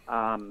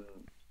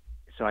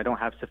 so I don't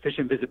have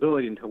sufficient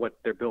visibility into what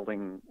they're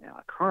building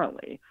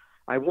currently.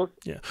 I will.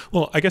 Yeah.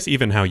 Well, I guess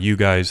even how you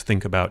guys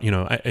think about,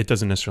 it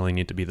doesn't necessarily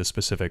need to be the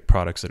specific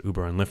products that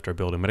Uber and Lyft are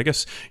building, but I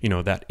guess,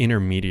 that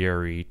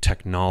intermediary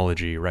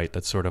technology, right,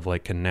 that sort of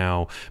like can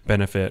now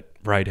benefit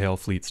ride-hail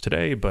fleets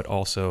today, but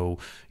also,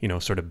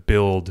 sort of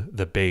build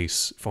the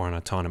base for an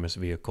autonomous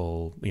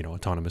vehicle,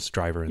 autonomous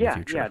driver in the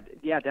future.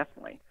 Yeah,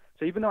 definitely.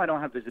 So even though I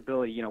don't have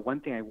visibility,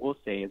 one thing I will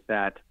say is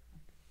that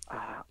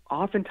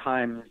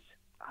oftentimes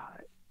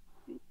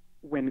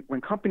when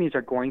companies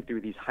are going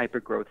through these hyper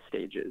growth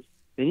stages,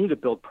 they need to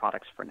build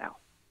products for now.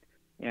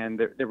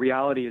 And the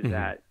reality is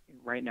that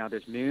right now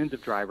there's millions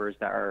of drivers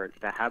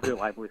that have their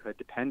livelihood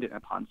dependent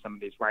upon some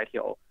of these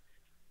ride-hail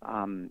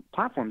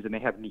platforms, and they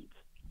have needs.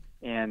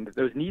 And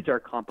those needs are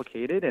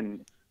complicated,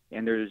 and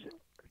there's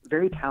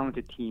very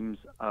talented teams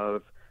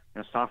of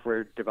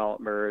software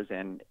developers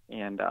and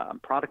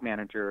product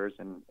managers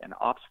and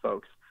ops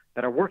folks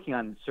that are working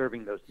on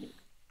serving those needs.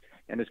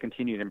 And there's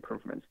continued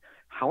improvements.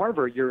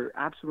 However, you're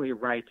absolutely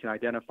right to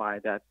identify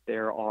that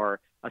there are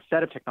a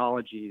set of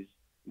technologies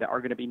that are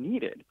going to be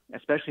needed,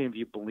 especially if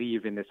you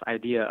believe in this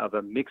idea of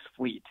a mixed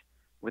fleet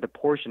with a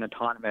portion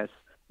autonomous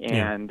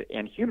and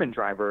human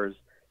drivers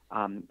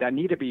that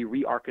need to be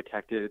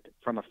re-architected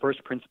from a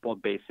first principle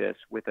basis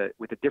with a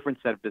different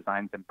set of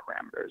designs and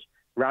parameters.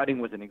 Routing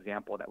was an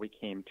example that we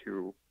came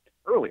to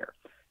earlier.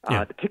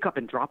 The pickup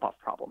and drop-off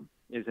problem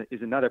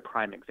is another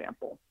prime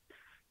example.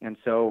 And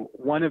so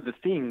one of the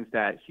things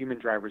that human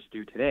drivers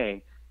do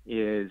today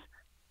is,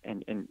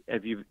 and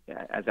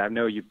as I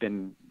know you've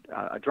been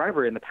a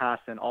driver in the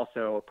past and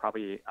also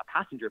probably a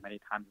passenger many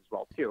times as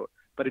well too,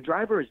 but a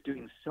driver is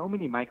doing so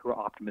many micro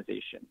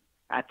optimization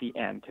at the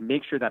end to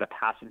make sure that a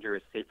passenger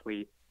is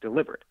safely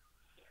delivered.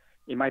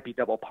 It might be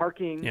double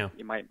parking.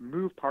 You might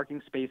move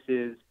parking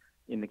spaces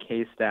in the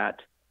case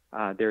that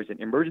there's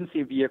an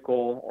emergency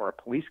vehicle or a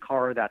police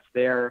car that's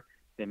there.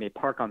 They may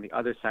park on the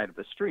other side of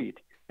the street.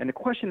 And the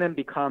question then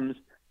becomes,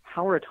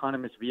 how are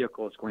autonomous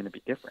vehicles going to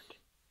be different?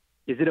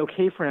 Is it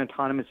okay for an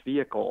autonomous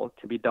vehicle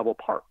to be double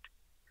parked?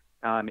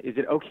 Is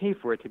it okay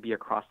for it to be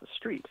across the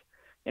street?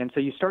 And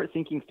so you start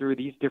thinking through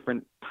these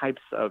different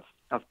types of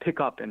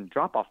pickup and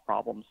drop-off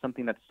problems,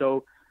 something that's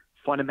so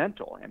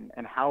fundamental.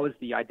 And how is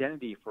the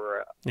identity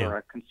for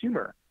a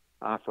consumer,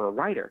 for a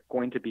rider,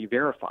 going to be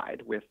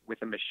verified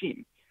with a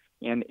machine?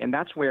 And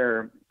that's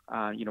where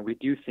we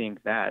do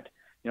think that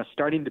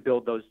starting to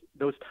build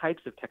those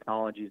types of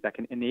technologies that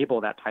can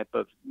enable that type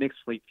of mixed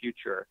fleet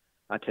future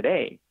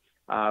today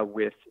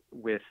with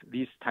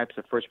these types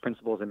of first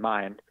principles in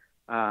mind,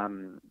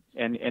 and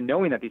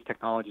knowing that these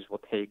technologies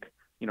will take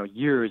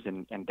years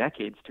and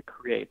decades to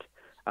create.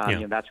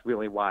 That's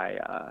really why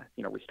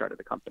we started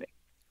the company.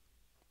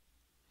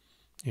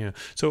 Yeah.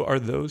 So are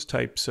those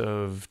types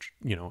of,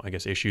 I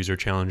guess, issues or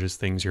challenges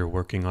things you're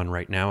working on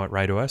right now at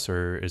RideOS,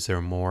 or is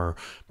there more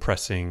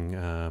pressing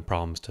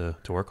problems to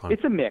work on?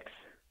 It's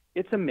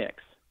a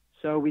mix.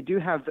 So we do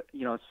have,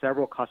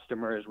 several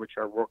customers which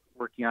are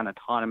working on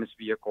autonomous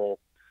vehicle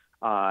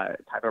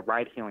type of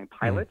ride-hailing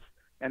pilots.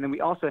 And then we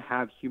also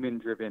have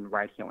human-driven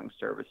ride-hailing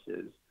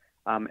services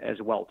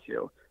as well,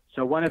 too.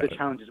 So one of the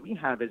challenges we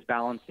have is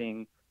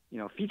balancing,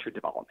 feature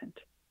development.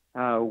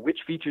 Which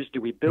features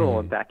do we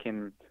build that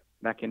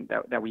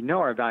we know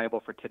are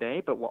valuable for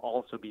today, but will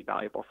also be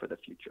valuable for the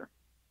future?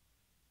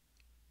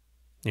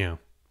 Yeah.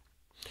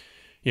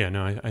 Yeah,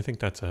 no, I think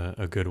that's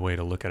a good way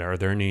to look at it. Are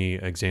there any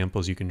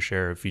examples you can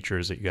share of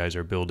features that you guys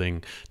are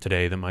building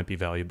today that might be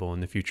valuable in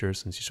the future,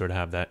 since you sort of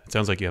have that? It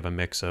sounds like you have a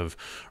mix of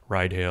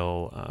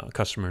ride-hail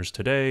customers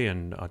today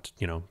and,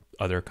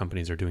 other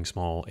companies are doing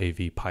small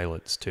AV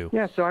pilots too.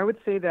 Yeah, so I would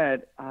say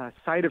that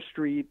side of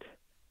street,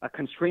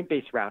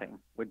 constraint-based routing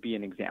would be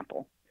an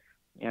example.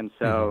 And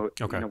so,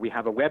 we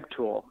have a web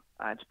tool.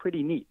 It's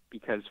pretty neat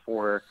because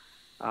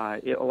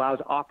it allows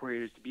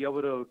operators to be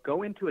able to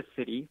go into a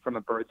city from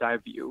a bird's eye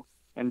view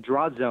and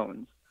draw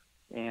zones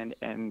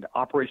and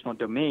operational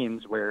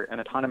domains where an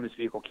autonomous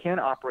vehicle can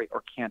operate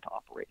or can't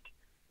operate.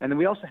 And then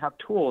we also have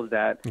tools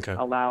that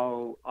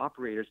allow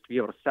operators to be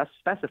able to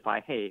specify,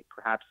 hey,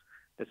 perhaps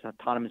this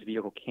autonomous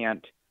vehicle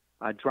can't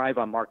drive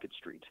on Market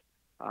Street,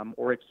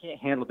 or it can't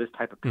handle this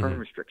type of turn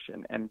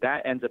restriction. And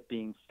that ends up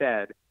being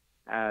fed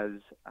as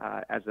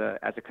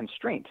a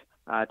constraint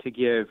to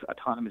give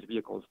autonomous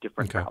vehicles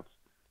different routes.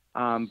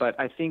 But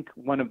I think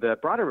one of the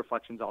broader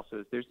reflections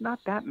also is there's not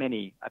that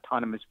many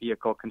autonomous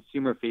vehicle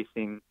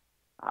consumer-facing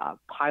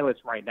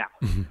pilots right now.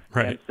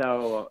 And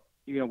so,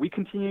 we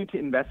continue to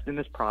invest in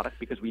this product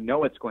because we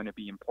know it's going to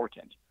be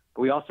important,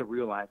 but we also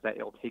realize that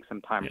it'll take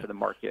some time for the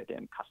market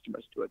and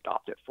customers to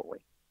adopt it fully.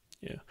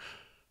 Yeah.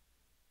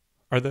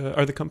 Are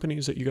the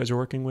companies that you guys are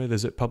working with,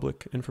 is it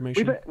public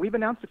information? We've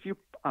announced a few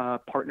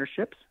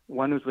partnerships.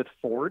 One was with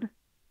Ford,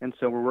 and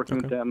so we're working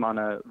with them on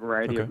a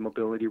variety of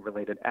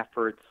mobility-related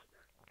efforts.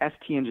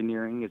 ST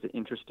Engineering is an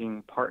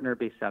interesting partner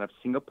based out of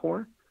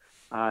Singapore.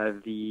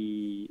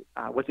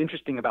 What's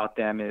interesting about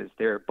them is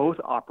they're both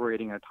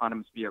operating an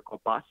autonomous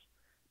vehicle bus,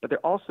 but they're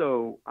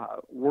also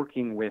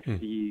working with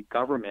the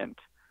government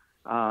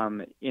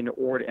and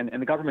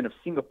the government of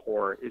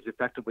Singapore is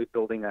effectively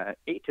building a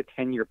 8 to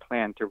 10 year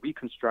plan to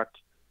reconstruct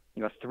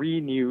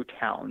 3 new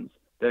towns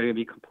that are going to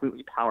be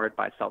completely powered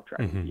by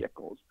self-driving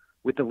vehicles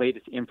with the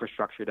latest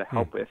infrastructure to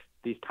help with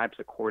these types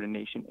of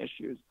coordination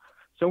issues.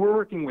 So we're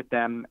working with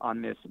them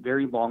on this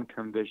very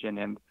long-term vision.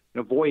 And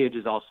Voyage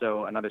is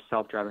also another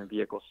self-driving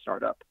vehicle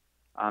startup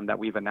that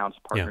we've announced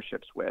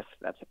partnerships with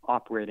that's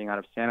operating out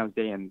of San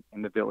Jose and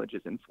the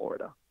villages in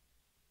Florida.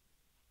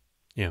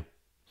 Yeah.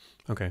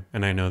 Okay.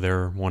 And I know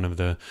they're one of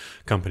the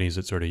companies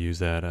that sort of use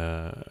that,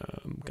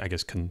 I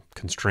guess,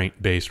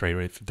 constraint-based, right?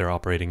 If they're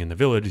operating in the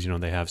villages,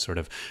 they have sort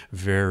of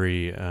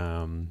very,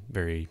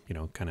 very,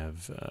 kind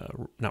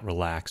of not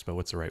relaxed, but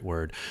what's the right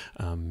word?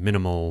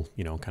 Minimal,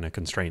 kind of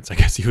constraints, I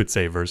guess you would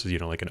say, versus,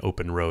 like an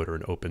open road or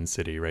an open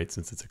city, right?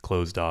 Since it's a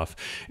closed-off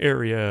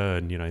area,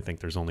 and, I think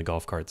there's only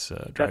golf carts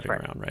driving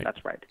around, right?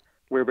 That's right.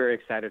 We're very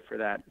excited for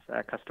that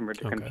customer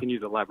to continue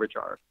to leverage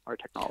our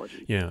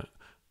technology. Yeah.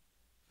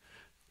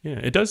 Yeah,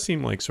 it does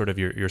seem like sort of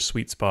your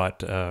sweet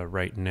spot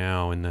right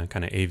now in the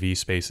kind of AV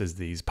space is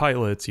these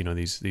pilots,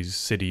 these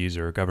cities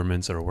or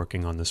governments that are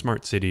working on the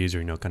smart cities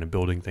or, kind of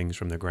building things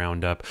from the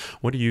ground up.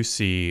 What do you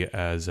see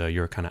as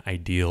your kind of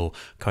ideal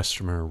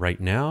customer right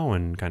now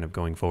and kind of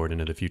going forward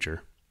into the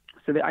future?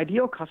 So the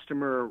ideal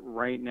customer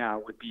right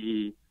now would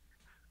be,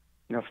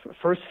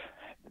 first,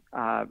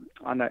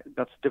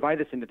 let's divide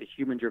this into the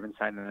human-driven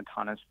side and the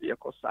autonomous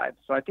vehicle side.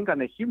 So I think on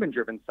the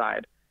human-driven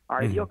side,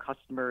 our ideal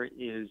customer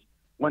is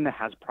one that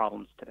has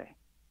problems today,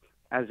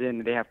 as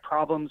in they have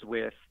problems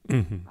with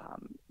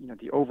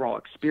the overall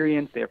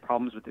experience, they have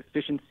problems with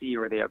efficiency,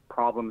 or they have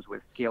problems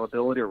with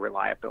scalability or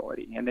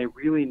reliability, and they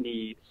really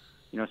need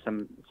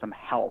some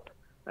help,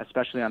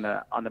 especially on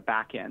the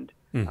back end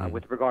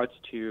with regards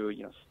to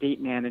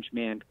state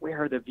management.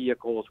 Where are the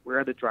vehicles? Where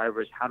are the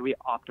drivers? How do we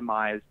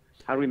optimize?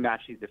 How do we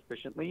match these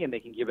efficiently? And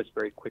they can give us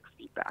very quick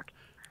feedback.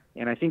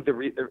 And I think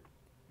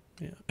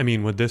yeah. I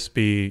mean, would this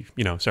be,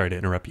 sorry to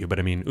interrupt you, but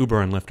I mean,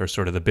 Uber and Lyft are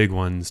sort of the big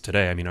ones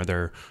today. I mean, are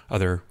there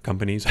other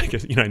companies? I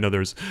guess, I know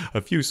there's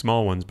a few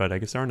small ones, but I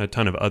guess there aren't a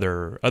ton of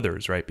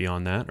others, right,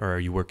 beyond that? Or are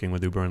you working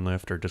with Uber and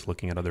Lyft or just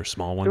looking at other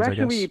small ones, I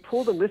guess? We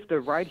pulled a list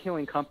of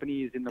ride-hailing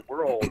companies in the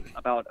world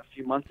about a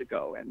few months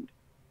ago, and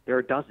there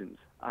are dozens.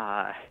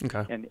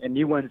 And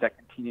new ones that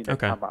continue to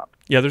come up.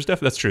 Yeah,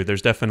 that's true.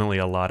 There's definitely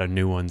a lot of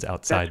new ones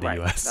outside the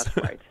U.S. That's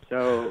right.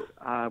 So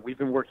we've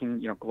been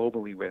working,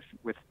 globally with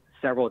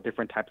several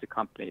different types of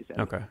companies.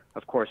 And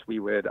of course, we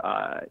would,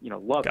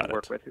 love to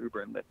work with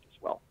Uber and Lyft as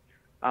well.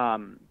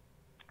 And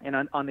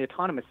on the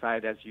autonomous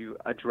side, as you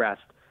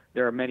addressed,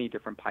 there are many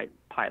different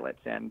pilots.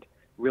 And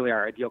really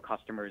our ideal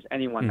customer is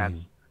anyone that's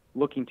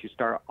looking to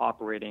start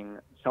operating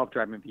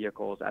self-driving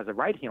vehicles as a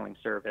ride-hailing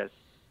service,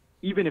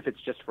 even if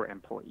it's just for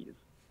employees.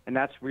 And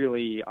that's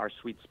really our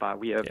sweet spot.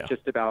 We have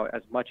just about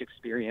as much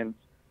experience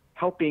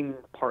helping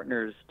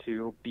partners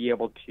to be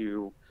able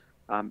to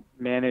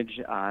manage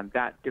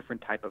that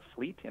different type of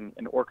fleet and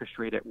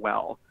orchestrate it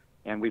well.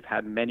 And we've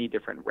had many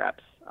different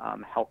reps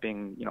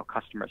helping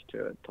customers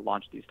to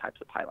launch these types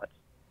of pilots.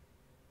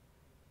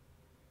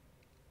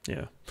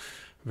 Yeah.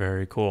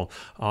 Very cool.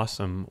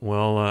 Awesome.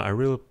 Well, I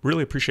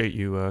really appreciate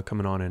you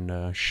coming on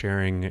and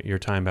sharing your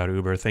time about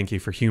Uber. Thank you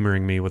for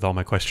humoring me with all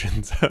my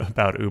questions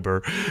about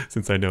Uber,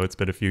 since I know it's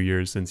been a few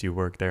years since you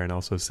worked there, and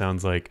also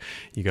sounds like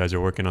you guys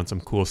are working on some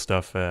cool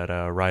stuff at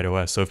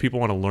RideOS. So if people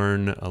want to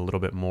learn a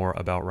little bit more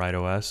about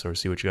RideOS or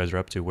see what you guys are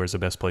up to, where's the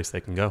best place they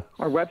can go?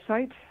 Our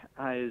website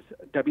is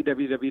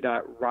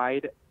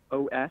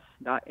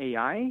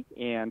www.rideos.ai,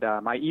 and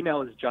my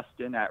email is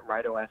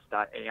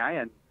justin@rideos.ai,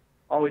 and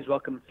always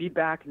welcome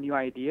feedback, new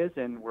ideas,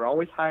 and we're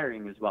always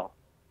hiring as well.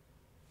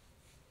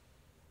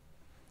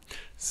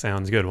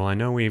 Sounds good. Well, I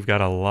know we've got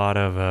a lot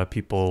of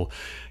people,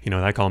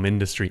 I call them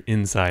industry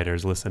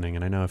insiders listening,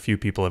 and I know a few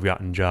people have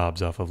gotten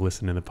jobs off of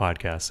listening to the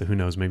podcast. So who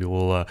knows, maybe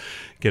we'll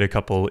get a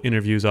couple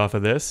interviews off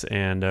of this,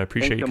 and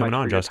appreciate you coming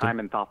on, Justin. Thanks so much for your time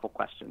and thoughtful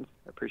questions.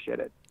 I appreciate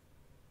it.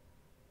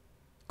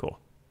 Cool.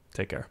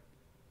 Take care.